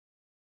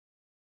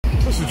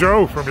This is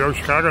Joe from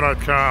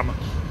YoChicago.com.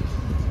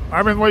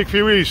 I'm in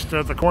Lakeview East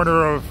at the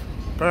corner of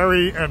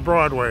Barry and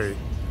Broadway.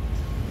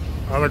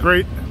 The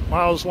great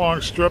miles-long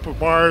strip of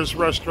bars,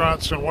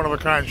 restaurants, and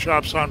one-of-a-kind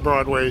shops on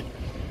Broadway.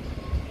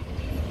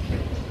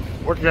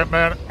 Looking at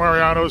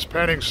Mariano's,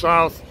 panning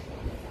south.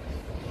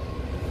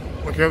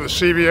 Looking at the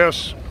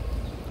CVS.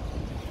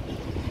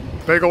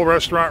 Bagel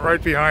restaurant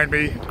right behind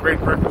me. Great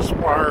breakfast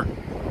bar.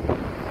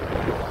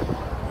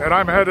 And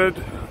I'm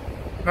headed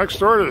next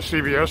door to the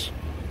CVS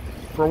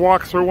for a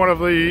walk through one of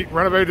the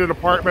renovated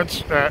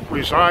apartments at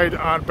Reside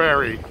on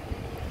Barry.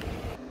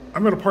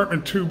 I'm in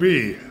apartment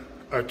 2B,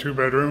 a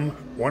 2-bedroom,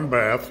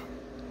 1-bath,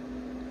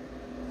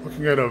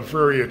 looking at a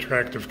very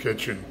attractive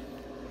kitchen.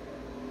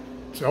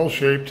 It's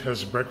L-shaped,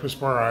 has a breakfast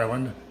bar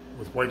island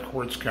with white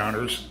quartz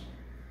counters.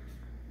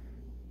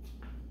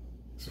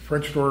 It's a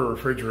French door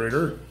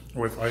refrigerator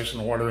with ice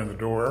and water in the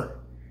door,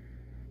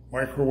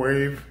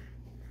 microwave,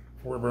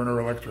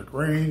 4-burner electric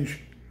range,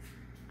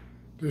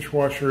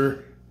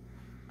 dishwasher.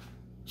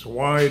 It's a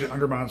wide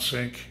undermount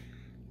sink,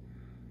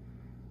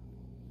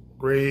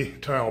 gray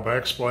tile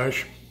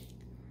backsplash,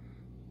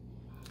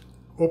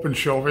 open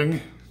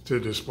shelving to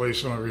display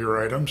some of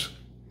your items,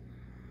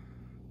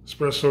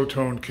 espresso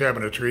toned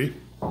cabinetry.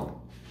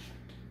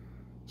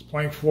 It's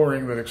plank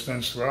flooring that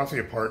extends throughout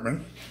the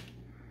apartment.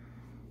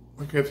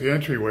 Look at the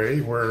entryway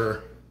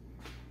where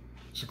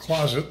there's a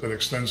closet that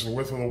extends the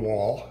width of the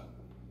wall.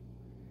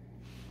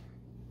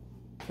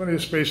 Plenty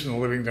of space in the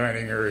living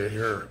dining area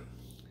here.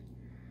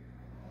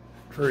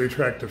 Very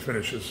attractive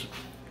finishes.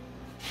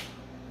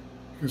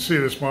 You can see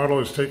this model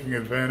is taking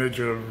advantage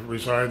of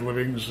Reside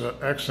Living's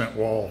accent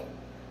wall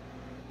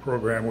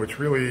program, which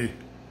really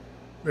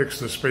makes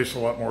the space a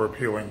lot more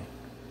appealing.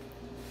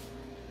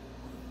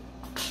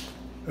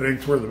 Heading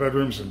toward the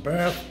bedrooms and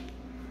bath,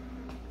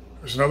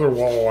 there's another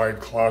wall-wide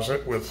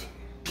closet with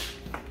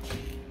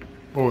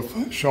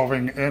both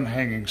shelving and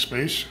hanging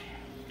space.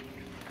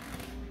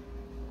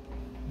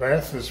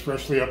 Bath is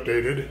freshly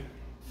updated.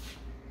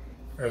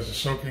 Has a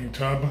soaking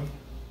tub,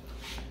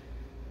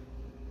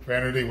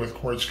 vanity with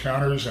quartz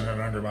counters and an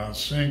undermount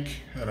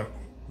sink, and a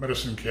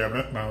medicine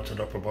cabinet mounted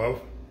up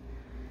above.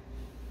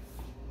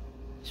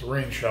 It's a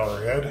rain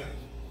shower head.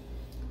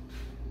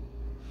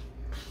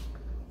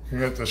 You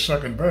get the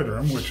second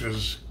bedroom, which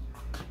is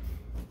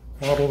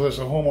modeled as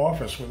a home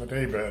office with a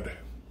day bed.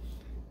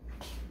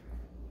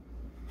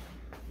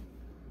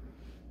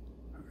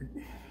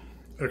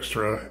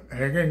 Extra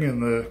hanging in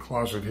the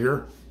closet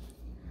here.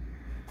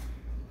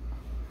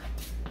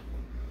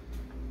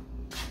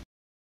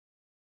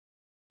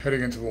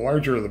 Heading into the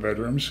larger of the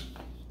bedrooms,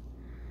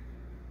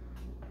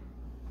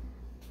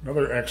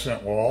 another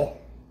accent wall,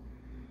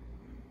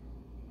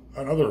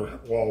 another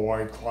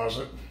wall-wide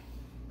closet,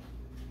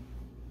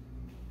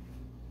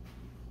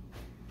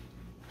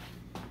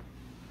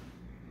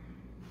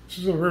 this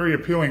is a very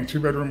appealing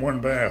 2-bedroom,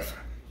 1-bath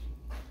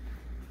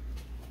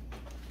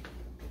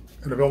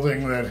in a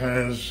building that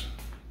has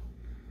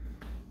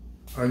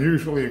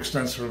unusually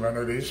extensive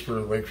amenities for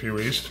Lakeview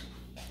East.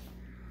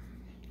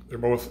 They're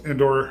both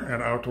indoor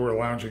and outdoor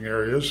lounging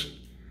areas,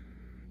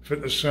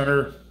 fitness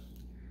center,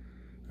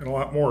 and a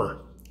lot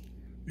more.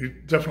 You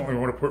definitely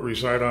want to put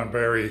Reside on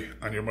Barry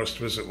on your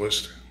must-visit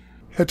list.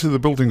 Head to the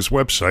building's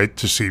website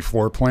to see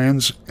floor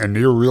plans and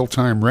near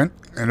real-time rent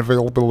and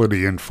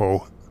availability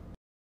info.